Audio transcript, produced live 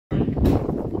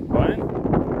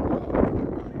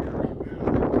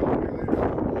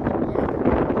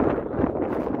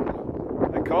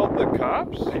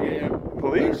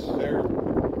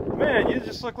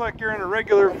just look like you're in a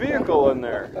regular vehicle in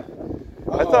there.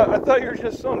 I thought you were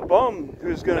just some bum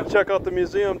who's gonna check out the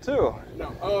museum too.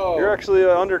 No. Oh. You're actually an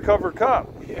undercover cop.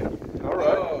 Yeah. All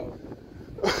right.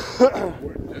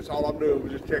 That's all I'm doing.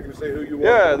 Was just checking to see who you were.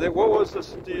 Yeah. What was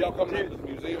this? Y'all coming up to the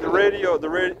museum? The radio.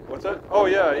 What's that? Oh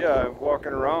yeah.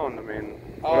 Walking around. I mean,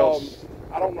 what else?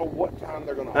 I don't know what time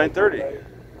they're gonna. 9:30.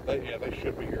 Yeah, they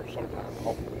should be here sometime.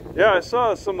 Hopefully. Yeah, I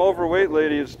saw some overweight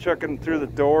ladies checking through the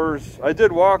doors. I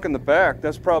did walk in the back.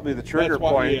 That's probably the trigger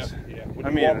point. Yeah. I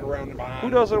mean, who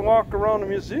doesn't walk around a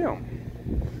museum?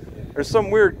 There's some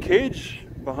weird cage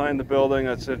behind the building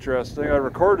that's interesting. I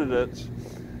recorded it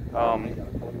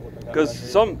because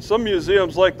some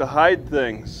museums like to hide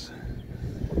things.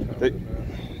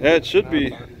 Yeah, it should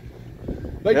be.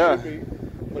 They should be.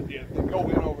 But yeah, they go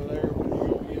in over there.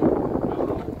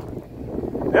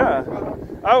 Yeah,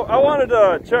 I wanted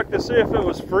to check to see if it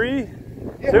was free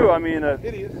too. I mean, it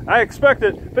is. I expect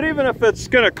it, but even if it's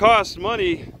gonna cost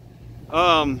money,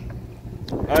 a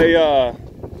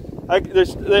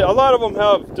lot of them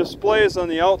have displays on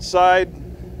the outside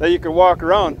that you can walk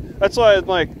around. That's why I'm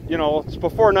like, you know, it's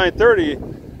before 9:30.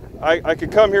 I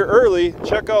could come here early,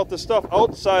 check out the stuff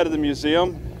outside of the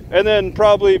museum, and then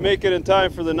probably make it in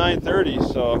time for the 9:30.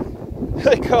 So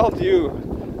they called you.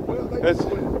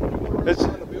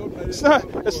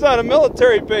 It's not a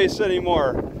military base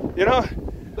anymore, you know.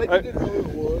 They didn't know who it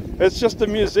was. It's just a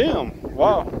museum.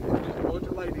 Wow. There's a bunch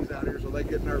of ladies out here, so they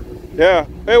get nervous. Yeah.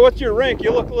 Hey, what's your rank?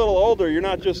 You look a little older. You're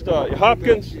not just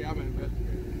Hopkins. Yeah, I'm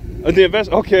an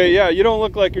investigator. Okay, yeah. You don't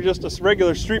look like you're just a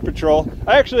regular street patrol.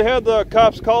 I actually had the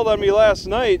cops called on me last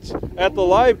night at the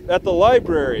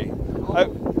library.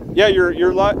 Yeah,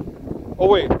 Oh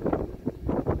wait.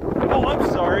 Oh, I'm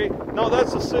sorry. No,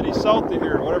 that's the city south of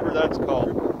here, whatever that's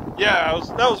called. Yeah,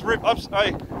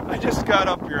 I just got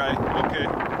up here. Okay.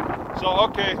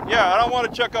 Yeah, I don't want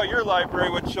to check out your library,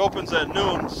 which opens at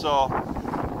noon. So,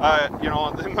 you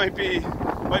know, there might be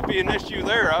an issue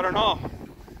there. I don't know.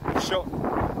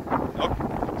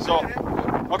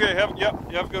 Okay. Have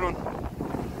a good one.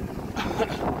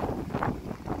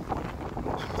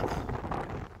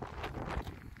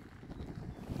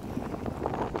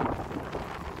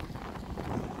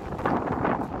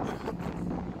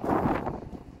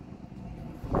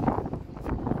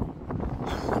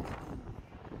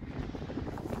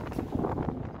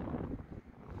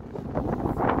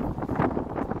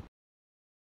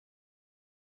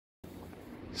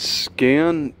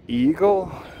 Scan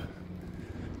Eagle?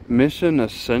 Mission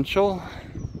Essential?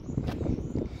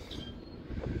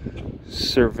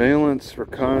 Surveillance,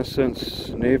 Reconnaissance,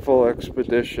 Naval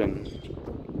Expedition.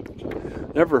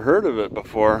 Never heard of it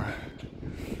before.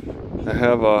 I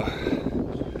have a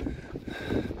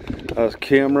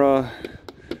camera.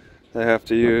 I have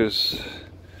to use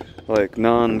like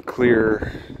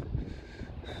non-clear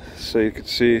so you can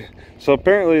see. So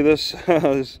apparently this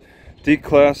is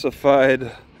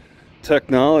declassified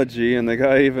technology, and they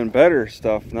got even better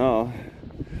stuff now,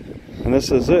 and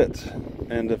this is it.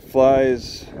 And it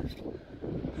flies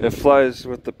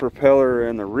with the propeller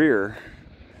in the rear.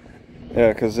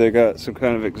 Yeah, because they got some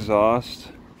kind of exhaust.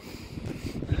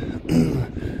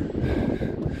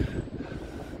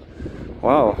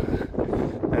 Wow.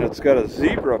 And it's got a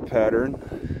zebra pattern.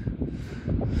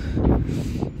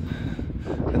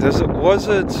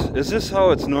 Is this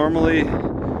how it's normally?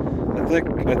 I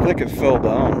think it fell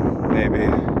down, maybe.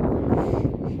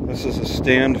 This is a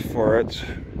stand for it.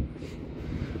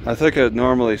 I think it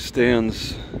normally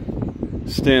stands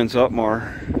up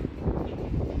more.